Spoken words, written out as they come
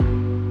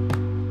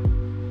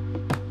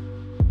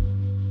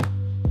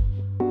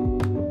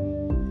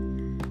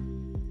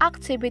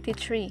Activity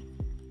 3.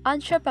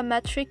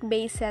 Anthropometric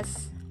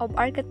Basis of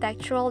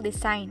Architectural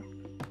Design.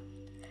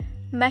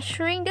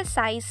 Measuring the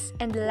size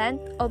and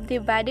length of the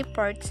body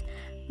parts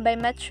by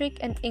metric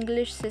and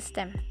English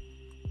system.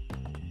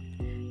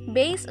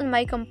 Based on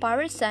my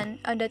comparison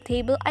on the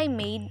table I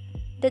made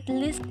that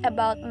lists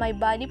about my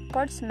body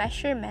parts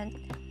measurement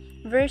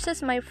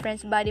versus my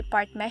friend's body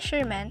part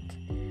measurement,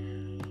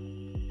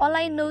 all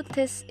I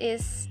notice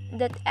is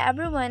that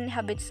everyone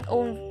have its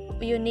own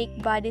unique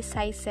body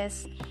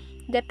sizes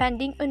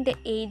depending on the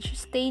age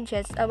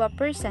stages of a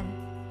person.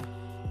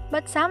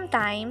 But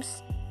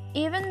sometimes,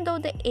 even though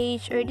the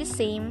age are the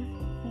same,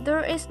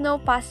 there is no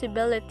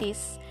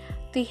possibilities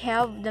to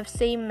have the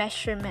same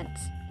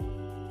measurements.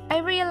 I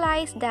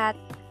realize that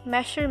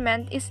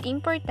measurement is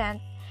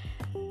important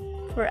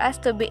for us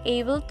to be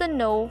able to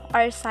know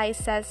our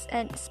sizes,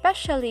 and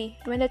especially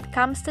when it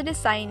comes to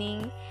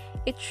designing,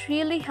 it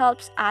really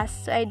helps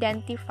us to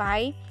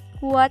identify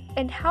what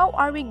and how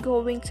are we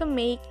going to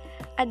make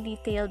a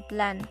detailed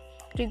plan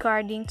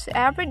regarding to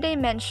every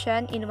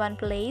dimension in one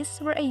place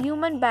where a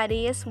human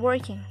body is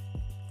working.